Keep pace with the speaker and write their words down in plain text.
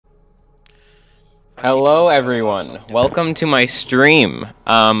Hello everyone, welcome to my stream.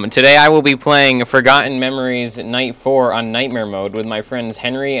 Today I will be playing Forgotten Memories Night 4 on Nightmare Mode with my friends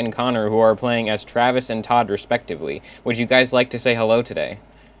Henry and Connor, who are playing as Travis and Todd respectively. Would you guys like to say hello today?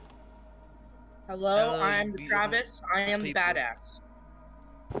 Hello, I'm Travis. I am the badass.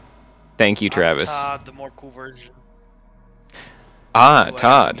 Thank you, Travis. Todd, the more cool version. Ah,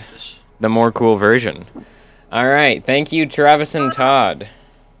 Todd, the more cool version. Alright, thank you, Travis and Todd.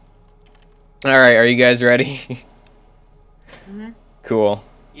 Alright, are you guys ready? Cool.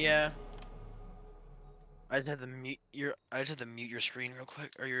 Yeah. I just had to mute your screen real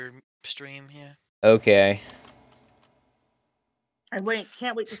quick, or your stream, yeah. Okay. I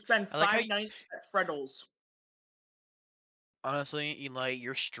can't wait to spend five nights at Freddles. Honestly, Eli,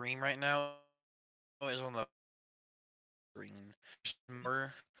 your stream right now is on the screen.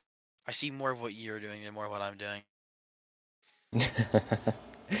 I see more of what you're doing than more of what I'm doing.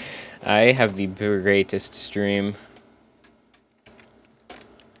 I have the greatest stream.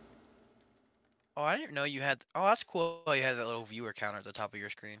 Oh, I didn't know you had. Oh, that's cool. You had that little viewer counter at the top of your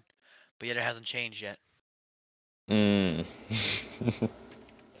screen, but yet it hasn't changed yet. Mm.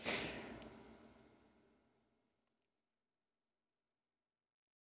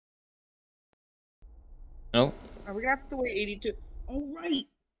 Oh. Are we gonna have to wait 82? Oh right.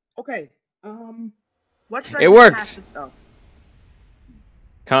 Okay. What should I It do worked. past it, though?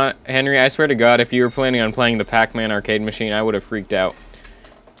 Henry, I swear to God, if you were planning on playing the Pac-Man arcade machine, I would have freaked out.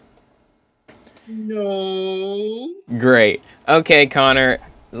 No. Great. Okay, Connor.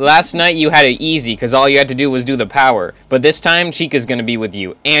 Last night you had it easy, because all you had to do was do the power. But this time, Chica's gonna be with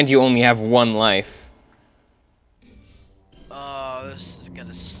you, and you only have one life. Oh, this is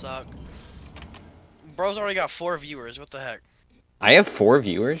gonna suck. Bro's already got 4 viewers, what the heck? I have 4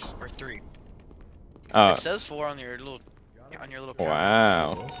 viewers? Or 3. Oh. It says 4 on your little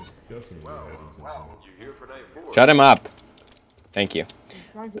Wow. Shut him up. Thank you.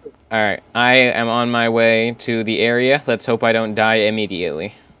 Alright, I am on my way to the area. Let's hope I don't die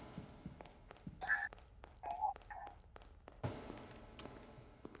immediately.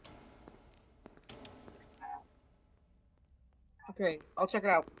 Okay, I'll check it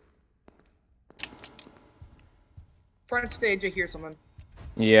out. Front stage, I hear someone.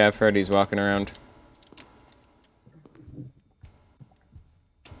 Yeah, Freddy's walking around.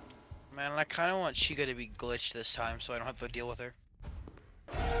 Man, I kind of want Chica to be glitched this time so I don't have to deal with her.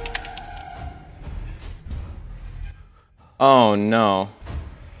 Oh no.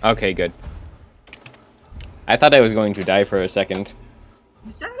 Okay, good. I thought I was going to die for a second.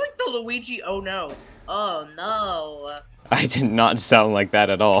 You sound like the Luigi, oh no. Oh no. I did not sound like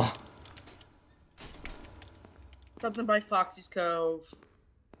that at all. Something by Foxy's Cove.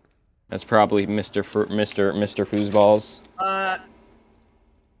 That's probably Mr. Foosballs.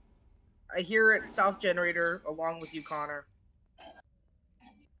 I hear it, South Generator, along with you, Connor.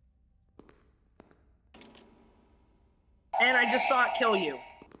 And I just saw it kill you.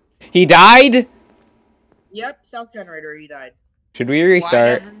 He died? Yep, South Generator, he died. Should we restart?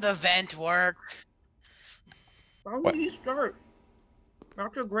 Why doesn't the vent work? Why would you start?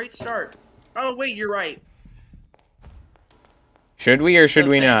 After a great start. Oh, wait, you're right. Should we or should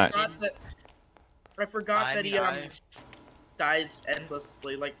we not? I forgot that he dies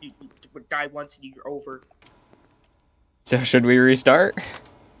endlessly. Like, you would die once and you're over. So should we restart?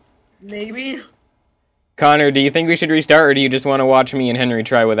 Maybe. Connor, do you think we should restart, or do you just want to watch me and Henry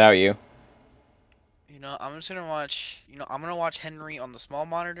try without you? You know, I'm just gonna watch. I'm gonna watch Henry on the small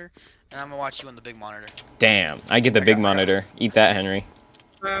monitor, and I'm gonna watch you on the big monitor. Damn, I get the big monitor. Eat that, Henry.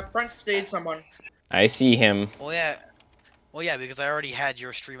 Front stage, someone. I see him. Well, yeah, because I already had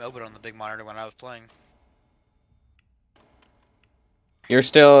your stream open on the big monitor when I was playing. You're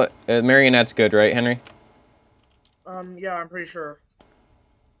still Marionette's good, right, Henry? Yeah, I'm pretty sure.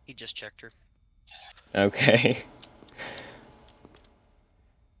 He just checked her. Okay.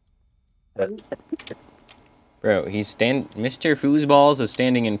 Bro, Mr. Foosballs is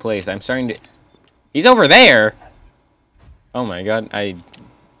standing in place. I'm starting to... He's over there! Oh my god,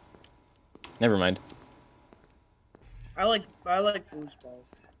 Never mind. I like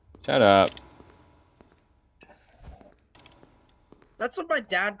foosballs. Shut up. That's what my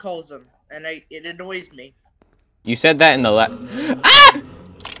dad calls him, and it annoys me. You said that in the Ah!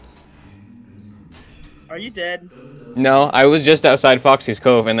 Are you dead? No, I was just outside Foxy's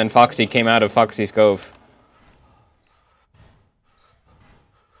Cove, and then Foxy came out of Foxy's Cove.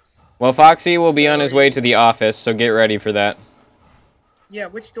 Well, Foxy will be on his way to the office, so get ready for that. Yeah,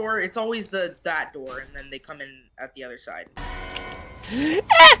 which door? It's always that door, and then they come in at the other side.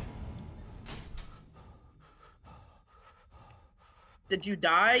 Did you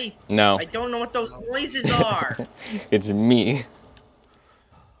die? No. I don't know what those noises are. It's me.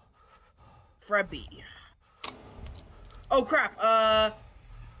 Frebby. Oh crap,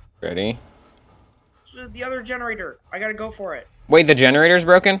 Ready? the other generator. I gotta go for it. Wait, the generator's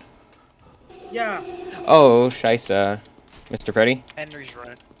broken? Yeah. Oh, Shisa. Mr. Freddy?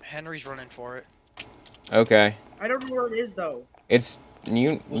 Henry's running for it. Okay. I don't know where it is though. It's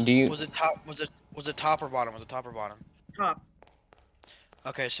you. Do you? Was it top? Was it top or bottom? Was it top or bottom? Top.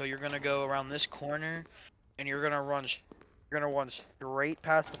 Okay, so you're gonna go around this corner, and you're gonna run. You're gonna run straight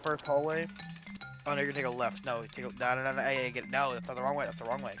past the first hallway. Oh no, you're gonna take a left. No, take a no. Hey, no, that's not the wrong way. That's the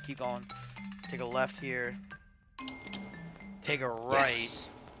wrong way. Keep going. Take a left here. Take a right, Yes.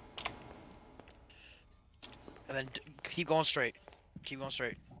 and then keep going straight. Keep going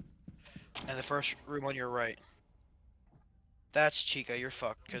straight. And the first room on your right. That's Chica. You're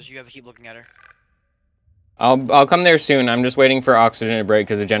fucked because you have to keep looking at her. I'll come there soon. I'm just waiting for oxygen to break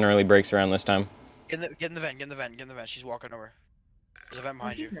because it generally breaks around this time. Get in the vent. She's walking over. There's a vent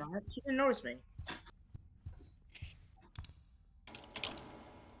behind you. She's not. She didn't notice me.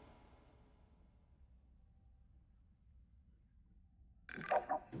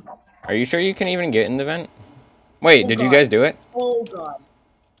 Are you sure you can even get in the vent? Wait, Oh, did you God. guys do it? Oh god.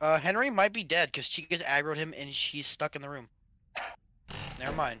 Henry might be dead because Chica's aggroed him and she's stuck in the room.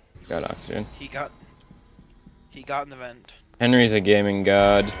 Never mind. Got oxygen. He got in the vent. Henry's a gaming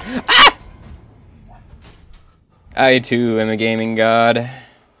god. Ah! I too am a gaming god.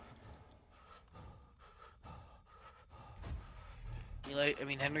 I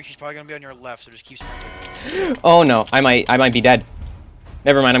mean, Henry, she's probably gonna be on your left, so just keep sprinting. Oh no, I might be dead.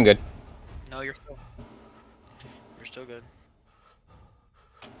 Never mind, I'm good. No, you're still good.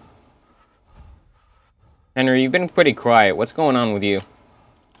 Henry, you've been pretty quiet. What's going on with you?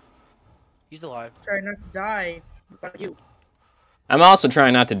 He's alive. Try not to die. What about you? I'm also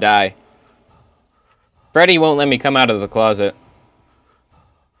trying not to die. Freddy won't let me come out of the closet.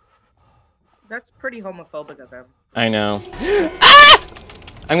 That's pretty homophobic of him. I know. Ah!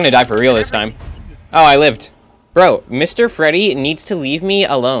 I'm gonna die for real this time. Oh, I lived. Bro, Mr. Freddy needs to leave me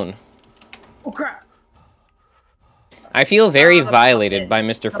alone. Oh crap! I feel very The violated puppet. by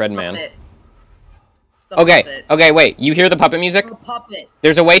Mr. The Fredman. puppet. The Okay, puppet. okay, wait. You hear the puppet music? The puppet.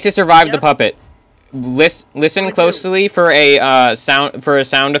 There's a way to survive the Yep. puppet. Listen Would closely for a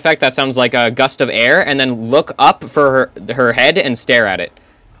sound effect that sounds like a gust of air, and then look up for her head and stare at it.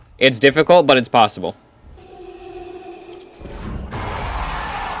 It's difficult, but it's possible.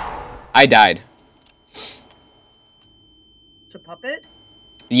 I died. To puppet?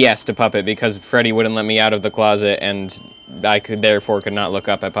 Yes, to Puppet, because Freddy wouldn't let me out of the closet, and I could not look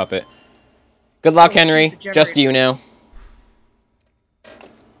up at Puppet. Good luck, Oh, shoot, Henry. the Just generator. you now.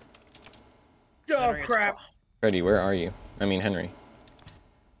 Oh Henry, crap! Freddy, where are you? I mean, Henry.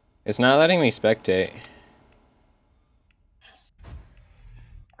 It's not letting me spectate.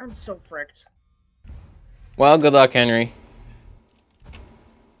 I'm so fricked. Well, good luck, Henry.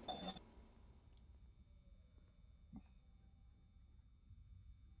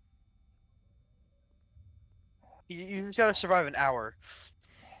 You just gotta survive an hour.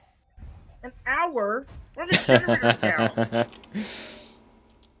 An hour? Where are the generators down?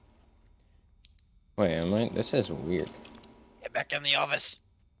 Wait, am I? This is weird. Get back in the office.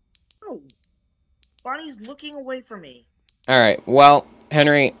 Oh, Bonnie's looking away from me. Alright, well,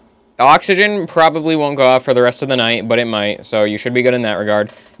 Henry, oxygen probably won't go off for the rest of the night, but it might, so you should be good in that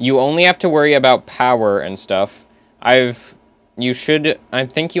regard. You only have to worry about power and stuff. I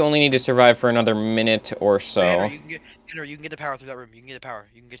think you only need to survive for another minute or so. Henry, you can get the power through that room. You can get the power.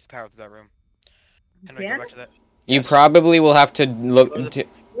 You can get the power through that room. Henry, Can? go back to that. You Yes. probably will have to look Go to the- into...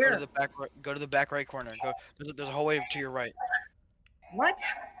 Where? Go to the back right corner. Go. There's a hallway to your right. What?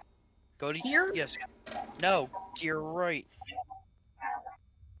 Go to Here? Yes. No, to your right.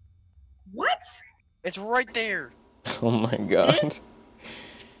 What? It's right there. Oh my god. This?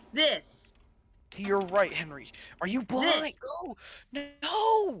 This. To your right, Henry. Are you blind? This. Go.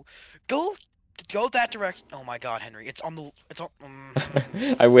 No. Go that direction. Oh my God, Henry. It's on the. It's on.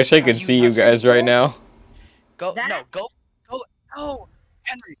 I wish I could You see you have guys right seen now. Go. That- No. Go. No.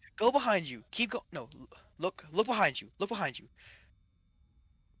 Henry, go behind you. Keep go. No. Look behind you. Look behind you.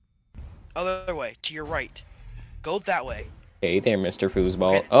 Other way. To your right. Go that way. Hey there, Mr.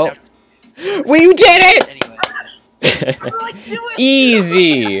 Foosball. Okay, Oh. now- We did it! Anyway. How do I do it?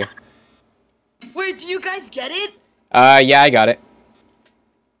 Easy! Wait, do you guys get it? Yeah, I got it.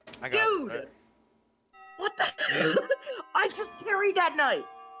 I got Dude! it. What the? I just carried that night.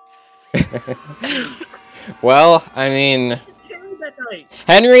 Well, I mean... I carried that night.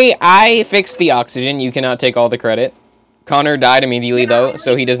 Henry, I fixed the oxygen. You cannot take all the credit. Connor died immediately, Yeah, though,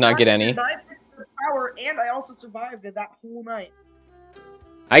 so he does not get any. I fixed the power, and I also survived it that whole night.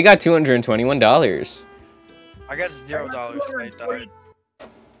 I got $221. I got $0 when I died.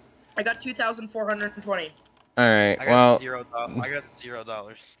 I got 2,420. Alright, I got well, $0. I got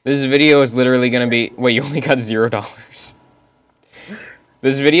 $0. this video is literally gonna be... Wait, you only got $0.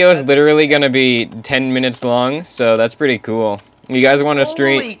 This video is literally gonna be 10 minutes long, so that's pretty cool. You guys want to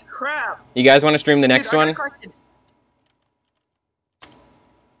stream... Holy crap! You guys want to stream the next one?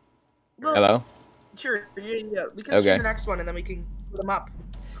 Hello? Sure, yeah. We can stream the next one, and then we can put them up.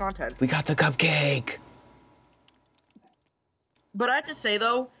 Content. We got the cupcake! But I have to say,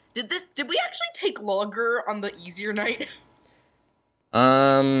 though, did we actually take longer on the easier night?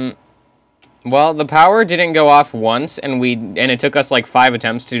 Well, the power didn't go off once, and it took us like 5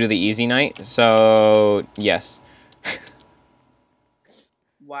 attempts to do the easy night, so yes.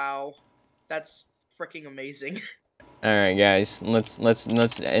 Wow, that's freaking amazing. Alright, guys,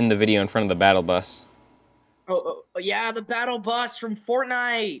 let's end the video in front of the battle bus. Oh, yeah, the battle bus from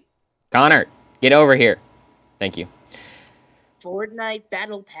Fortnite! Connor, get over here. Thank you. Fortnite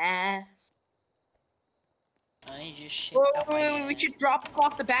Battle Pass. I just shit Wait, we should drop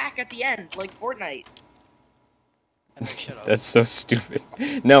off the back at the end, like Fortnite. Shut up. That's so stupid.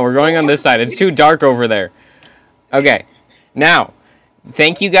 No, we're going on this side. It's too dark over there. Okay, now,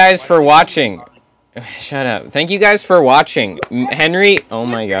 thank you guys for watching. Shut up. Thank you guys for watching. Henry, oh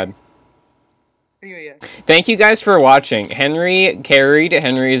my god. Anyway, yeah. Thank you guys for watching. Henry carried.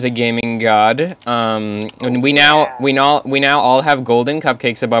 Henry is a gaming god. And we now all have golden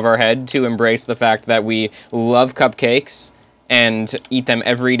cupcakes above our head to embrace the fact that we love cupcakes and eat them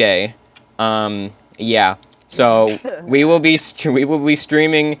every day. Yeah. So we will be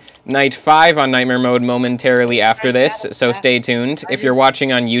streaming Night 5 on Nightmare Mode momentarily after this. So stay tuned. If you're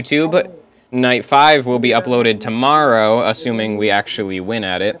watching on YouTube, Night 5 will be uploaded tomorrow, assuming we actually win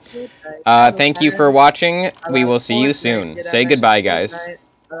at it. Thank you for watching. We will see you soon. Say goodbye, guys.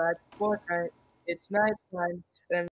 It's night time.